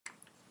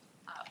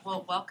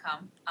Well,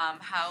 welcome.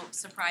 How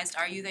surprised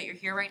are you that you're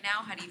here right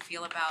now? How do you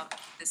feel about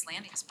this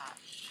landing spot?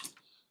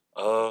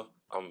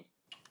 I'm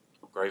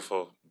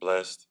grateful,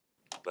 blessed,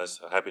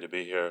 happy to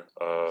be here.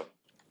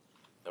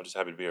 I'm just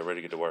happy to be here, ready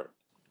to get to work.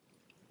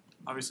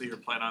 Obviously, you're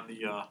playing on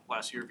the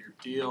last year of your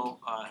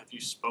deal. Have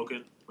you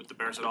spoken with the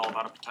Bears at all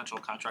about a potential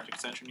contract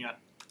extension yet?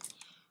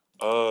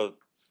 Uh,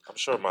 I'm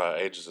sure my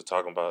agents and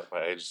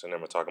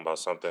them are talking about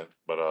something,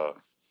 but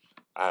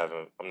I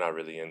haven't. I'm not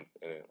really in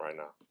it right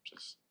now.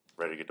 Just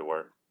ready to get to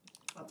work.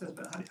 Montez,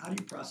 but how do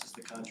you process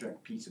the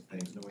contract piece of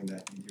things, knowing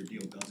that your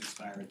deal does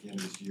expire at the end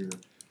of this year,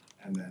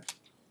 and that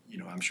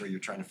I'm sure you're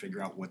trying to figure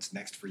out what's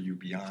next for you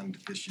beyond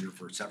this year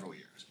for several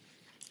years.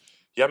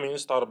 Yeah, I mean,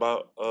 it's thought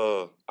about.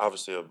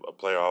 Obviously, a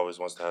player always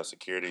wants to have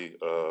security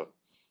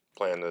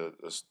playing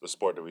the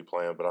sport that we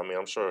playing, but I mean,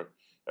 I'm sure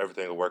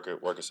everything will work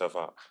itself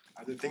out.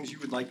 Are there things you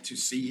would like to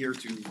see here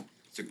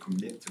to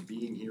commit to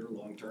being here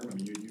long term? I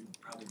mean, you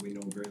probably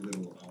know very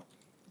little about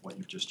what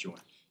you've just joined.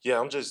 Yeah,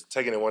 I'm just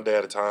taking it one day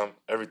at a time.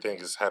 Everything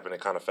is happening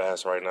kind of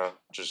fast right now.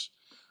 Just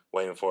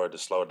waiting for it to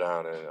slow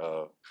down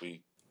and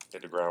we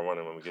hit the ground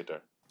running when we get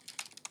there.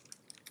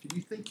 Did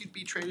you think you'd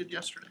be traded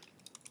yesterday?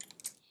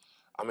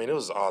 I mean, it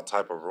was all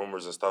type of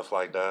rumors and stuff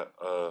like that.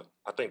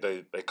 I think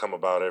they come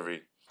about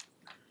every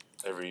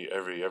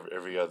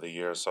other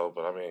year or so.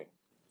 But I mean,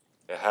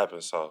 it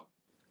happens. So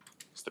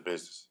it's the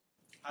business.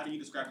 How do you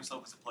describe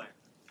yourself as a player?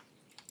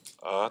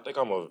 I think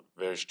I'm a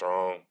very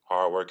strong,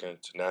 hardworking,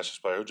 tenacious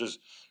player who just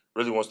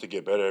really wants to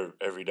get better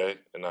every day.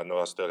 And I know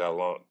I still got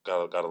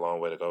a long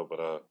way to go.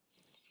 But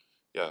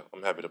yeah,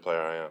 I'm happy the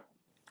player I am.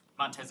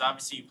 Montez,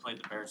 obviously you played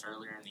the Bears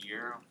earlier in the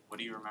year. What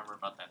do you remember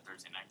about that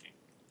Thursday night game?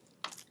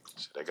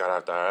 They got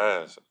after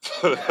our ass.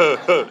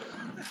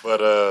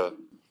 But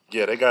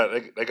yeah, they got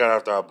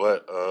after our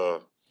butt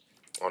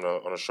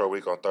on a short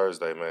week on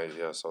Thursday, man.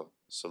 Yeah, so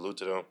salute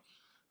to them.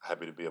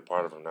 Happy to be a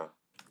part of them now.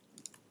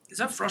 Is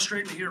that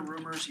frustrating to hear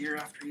rumors year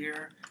after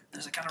year?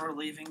 Is it kind of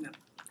relieving that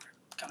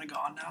they're kind of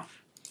gone now?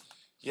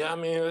 Yeah, I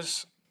mean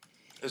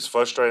it's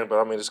frustrating, but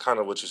I mean it's kind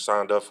of what you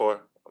signed up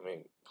for. I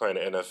mean, playing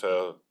the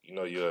NFL,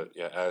 your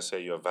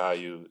asset, your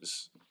value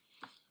is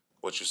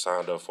what you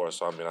signed up for.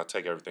 So I mean, I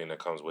take everything that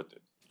comes with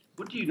it.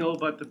 What do you know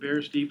about the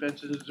Bears'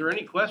 defense? And is there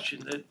any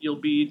question that you'll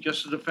be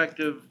just as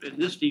effective in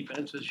this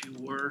defense as you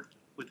were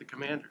with the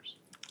Commanders?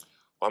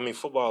 Well, I mean,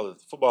 football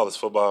is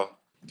football.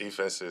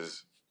 Defense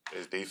is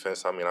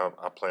defense. I mean,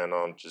 I plan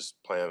on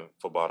just playing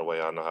football the way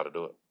I know how to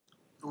do it.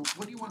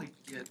 What do you want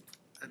to get,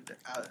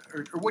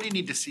 or what do you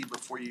need to see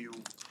before you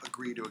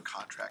agree to a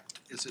contract?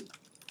 Is it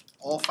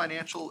all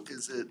financial?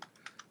 Is it?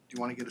 Do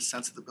you want to get a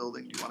sense of the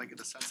building? Do you want to get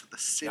a sense of the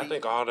city? I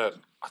think all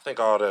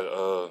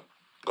that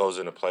goes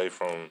into play,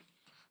 from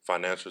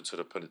financial to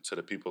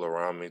the people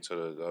around me,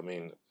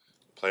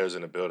 players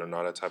in the building, and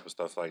all that type of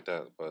stuff like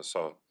that. But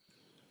so,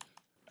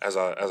 as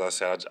I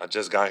said, I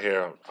just got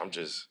here. I'm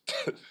just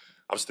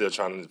I'm still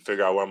trying to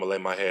figure out where I'm gonna lay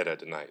my head at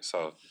tonight.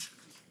 So,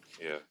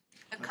 yeah.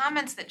 The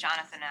comments that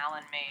Jonathan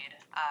Allen made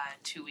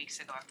 2 weeks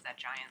ago after that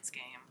Giants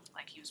game,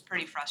 like he was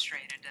pretty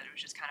frustrated that it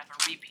was just kind of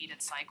a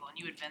repeated cycle, and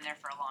you had been there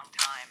for a long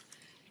time.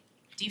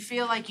 Do you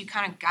feel like you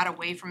kind of got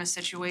away from a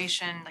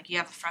situation, like you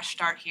have a fresh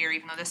start here,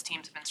 even though this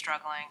team's been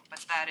struggling, but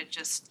that it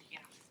just,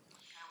 kind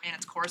of ran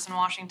its course in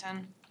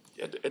Washington?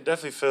 Yeah, it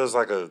definitely feels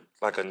like a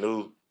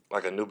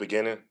new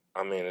beginning.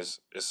 I mean, it's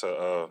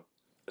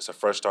a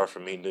fresh start for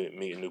me,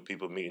 meeting new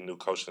people, meeting new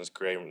coaches,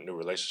 creating new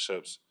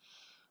relationships.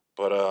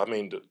 But I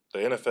mean, the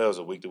NFL is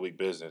a week-to-week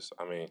business.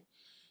 I mean,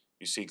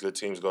 you see good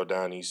teams go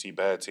down, and you see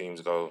bad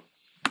teams go.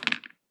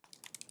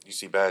 You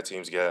see bad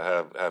teams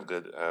have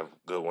good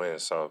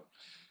wins. So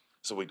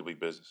it's a week-to-week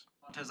business.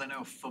 Montez, I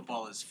know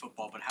football is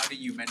football, but how do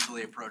you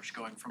mentally approach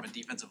going from a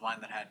defensive line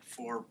that had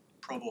 4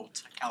 Pro Bowl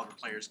caliber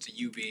players to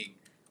you being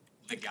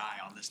the guy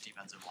on this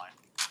defensive line?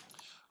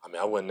 I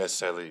mean, I wouldn't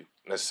necessarily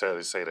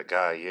say the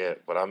guy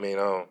yet, but I mean,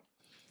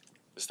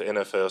 it's the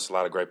NFL. It's a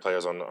lot of great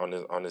players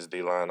on this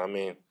D line. I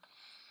mean,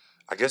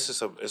 I guess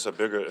it's a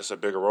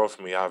bigger role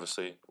for me,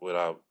 obviously,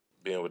 without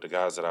being with the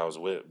guys that I was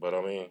with. But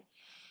I mean,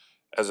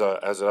 as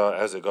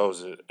it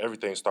goes,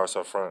 everything starts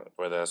up front,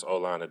 whether that's O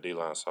line or D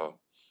line. So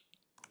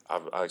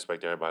I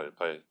expect everybody to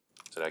play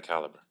to that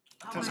caliber.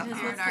 How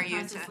prepared are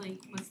you to?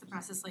 What's the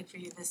process like for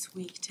you this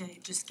week to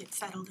just get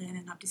settled in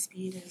and up to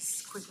speed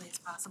as quickly as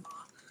possible?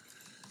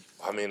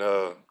 I mean,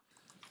 I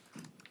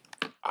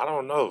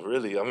don't know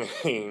really. I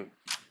mean,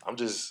 I'm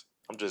just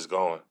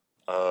going.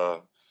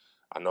 I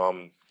know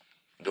I'm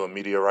doing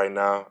media right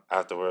now.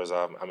 Afterwards,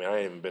 I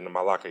ain't even been to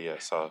my locker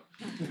yet, so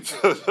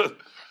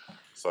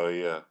so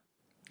yeah.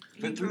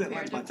 But through that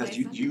lens, Montez,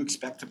 do you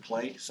expect to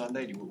play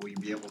Sunday? Will you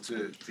be able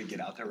to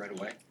get out there right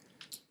away?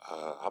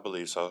 I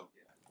believe so.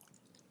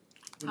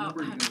 What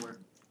number are you gonna wear?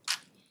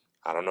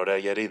 I don't know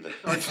that yet either.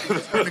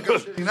 We're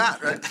negotiating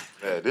that, right?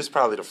 Yeah, this is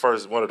probably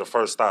one of the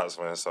first stops,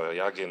 man. So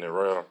y'all getting it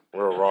real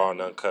raw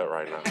and uncut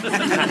right now.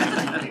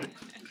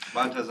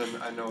 Montez,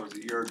 I know it was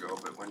a year ago,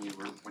 but when you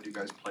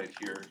guys played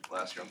here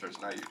last year on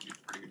Thursday night, you had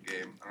a pretty good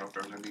game. I don't know if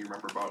there was anything you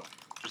remember about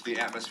just the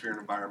atmosphere and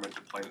environment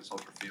of playing at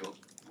Soldier Field,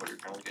 what your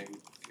kind of game.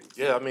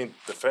 Yeah, I mean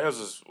the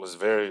fans was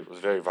very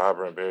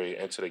vibrant, very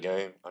into the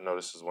game. I know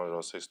this is one of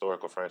those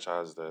historical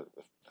franchises that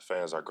the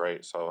fans are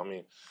great. So I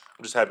mean,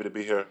 I'm just happy to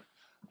be here.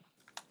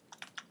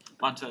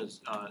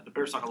 Montez, the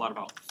Bears talk a lot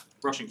about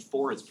rushing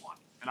 4 as one,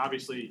 and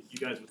obviously you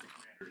guys with the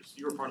Commanders,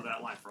 you were part of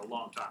that line for a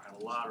long time,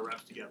 had a lot of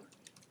reps together.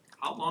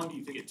 How long do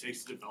you think it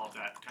takes to develop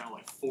that kind of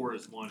like 4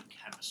 as one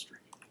chemistry?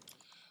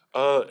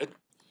 It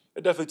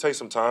definitely takes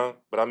some time,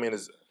 but I mean,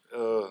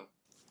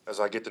 as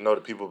I get to know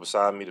the people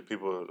beside me, the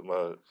people,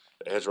 the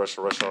edge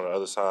rusher on the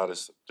other side,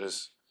 it's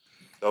just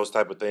those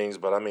type of things.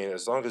 But I mean,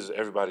 as long as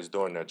everybody's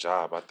doing their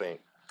job, I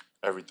think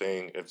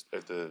everything, if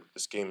the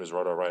scheme is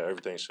right or right,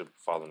 everything should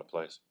fall into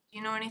place. Do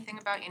you know anything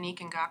about Yannick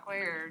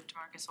Ngakoue or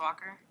DeMarcus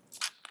Walker?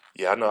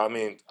 Yeah, I know. I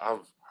mean,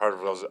 I've heard of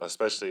those,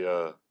 especially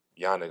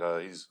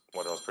Yannick. He's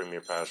one of those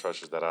premier pass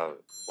rushers that I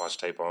watched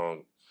tape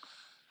on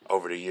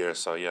over the years.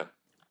 So yeah.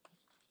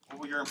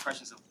 What were your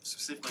impressions of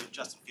specifically of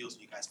Justin Fields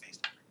when you guys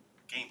faced him?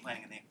 Game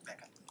planning and that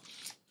kind of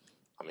thing.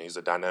 I mean, he's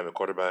a dynamic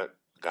quarterback,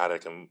 a guy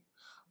that can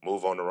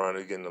move on the run.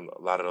 You're getting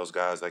a lot of those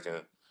guys that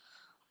can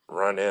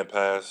run and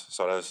pass,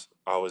 so that's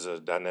always a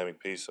dynamic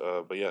piece.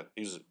 But yeah,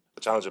 he's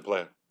a challenging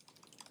player.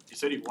 You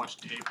said you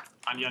watched tape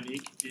on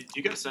Yannick. Do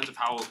you get a sense of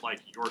how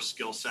like your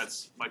skill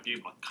sets might be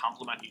able to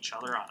complement each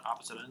other on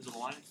opposite ends of the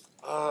line?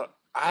 I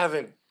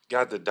haven't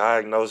got to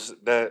diagnose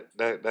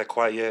that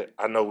quite yet.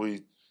 I know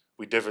we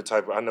different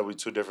type. I know we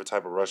 2 different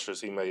type of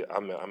rushers. I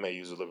may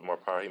use a little bit more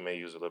power. He may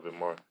use a little bit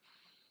more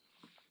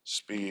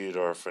speed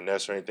or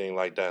finesse or anything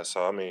like that.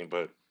 So I mean,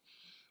 but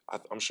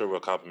I'm sure we'll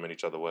complement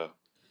each other well.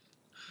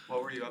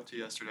 What were you up to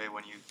yesterday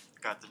when you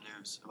got the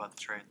news about the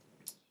trade?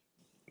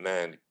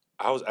 Man,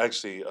 I was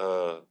actually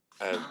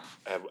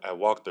at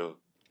walkthrough,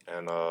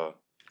 and I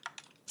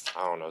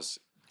don't know.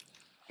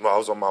 Well, I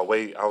was on my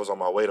way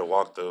to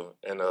walkthrough,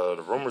 and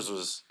the rumors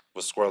was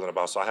swirling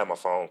about. So I had my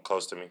phone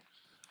close to me.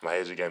 My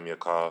agent gave me a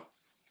call,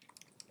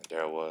 and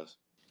there it was.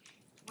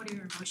 What are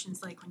your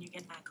emotions like when you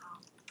get that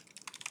call?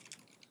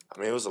 I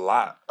mean, it was a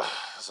lot. It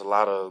was a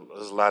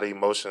lot of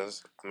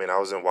emotions. I mean, I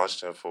was in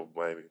Washington for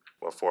maybe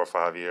 4 or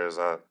 5 years.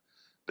 I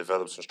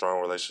developed some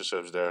strong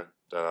relationships there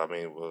that I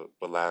mean will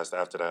last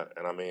after that.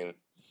 And I mean,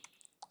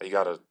 you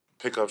gotta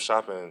pick up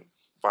shop and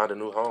find a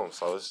new home.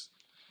 So it's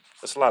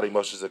a lot of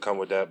emotions that come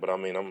with that. But I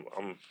mean, I'm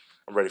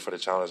ready for the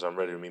challenge. I'm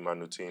ready to meet my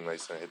new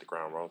teammates and hit the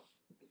ground running.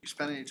 You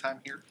spend any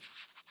time here?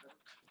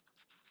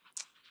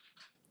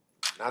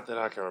 Not that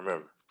I can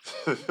remember.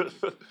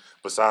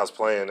 Besides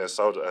playing at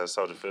Soldier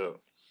Field.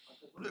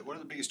 What are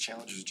the biggest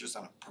challenges just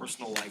on a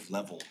personal life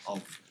level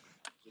of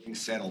getting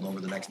settled over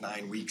the next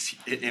 9 weeks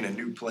in a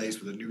new place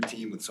with a new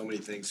team with so many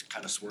things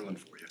kind of swirling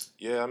for you?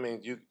 Yeah, I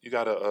mean, you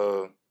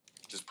gotta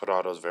just put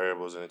all those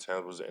variables and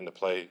intangibles into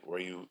play where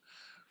you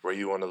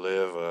want to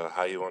live,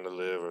 how you want to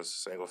live, as a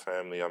single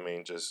family. I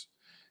mean, just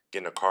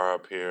getting a car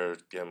up here,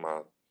 getting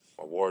my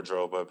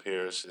wardrobe up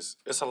here.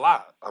 It's a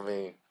lot. I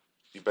mean,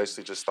 you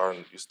basically just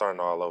starting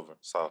all over.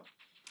 So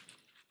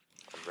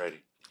I'm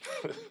ready.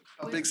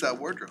 How big's that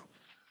wardrobe?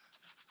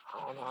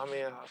 I don't know. I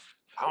mean,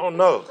 I don't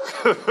know.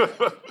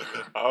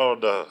 I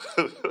don't know.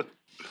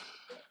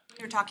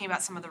 You were talking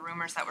about some of the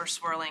rumors that were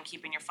swirling,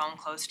 keeping your phone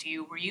close to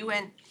you. Were you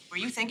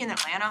thinking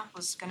Atlanta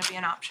was going to be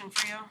an option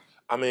for you?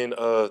 I mean,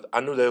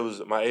 I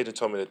knew my agent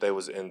told me that they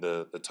was in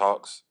the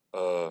talks.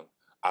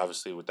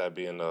 Obviously, with that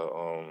being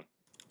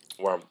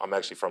where I'm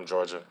actually from,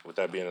 Georgia. With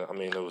that being, I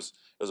mean, it was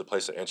a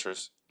place of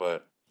interest,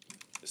 but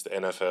it's the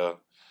NFL.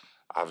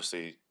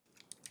 Obviously,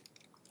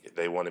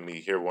 they wanted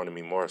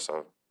me more,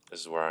 so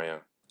this is where I am.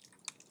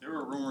 There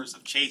were rumors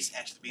of Chase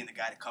actually being the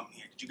guy to come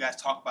here. Did you guys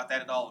talk about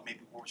that at all, or maybe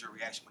what was your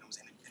reaction when it was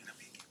ended up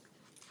being?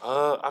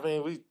 I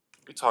mean,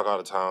 we talk all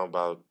the time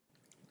about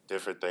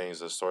different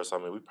things of sorts. I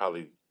mean, we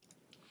probably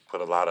put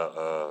a lot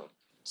of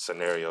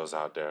scenarios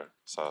out there.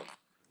 So,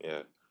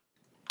 yeah.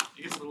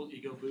 You get a little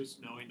ego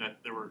boost knowing that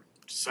there were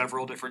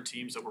several different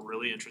teams that were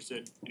really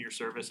interested in your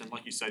service, and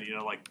like you said,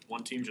 like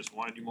one team just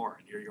wanted you more,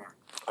 and here you are.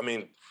 I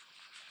mean,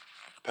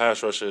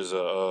 pass rusher is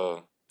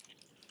a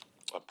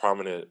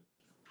prominent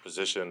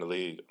position in the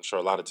league. I'm sure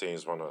a lot of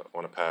teams want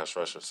a pass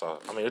rusher. So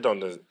I mean, it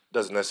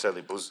doesn't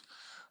necessarily boost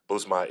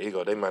my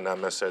ego. They might not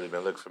necessarily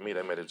been looking for me.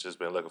 They may have just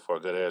been looking for a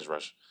good edge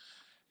rusher,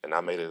 and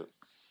I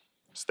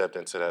stepped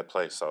into that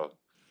place. So,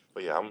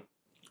 but yeah,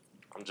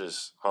 I'm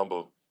just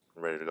humble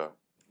and ready to go.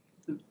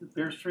 The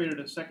Bears traded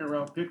a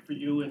 2nd-round pick for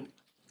you, and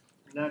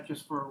not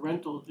just for a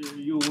rental.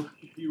 You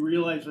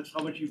realize that's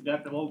how much you've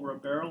got them over a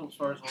barrel as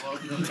far as allowed.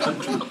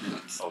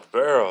 A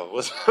barrel?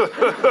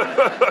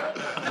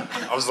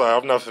 I'm sorry,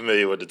 I'm not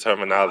familiar with the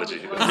terminology.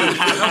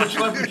 How much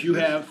leverage you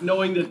have,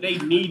 knowing that they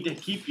need to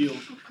keep you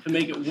to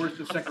make it worth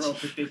the 2nd-round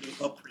pick they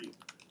gave up for you?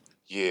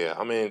 Yeah,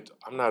 I mean,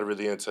 I'm not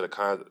really into the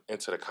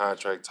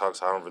contract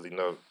talks. I don't really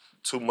know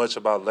too much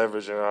about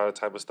leverage and all that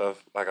type of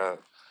stuff. Like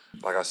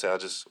I said, I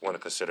just want to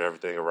consider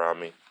everything around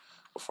me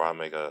before I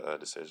make a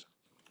decision.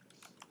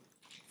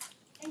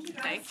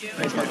 Thank you.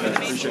 Thanks, my friend,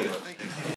 appreciate it. Thank you.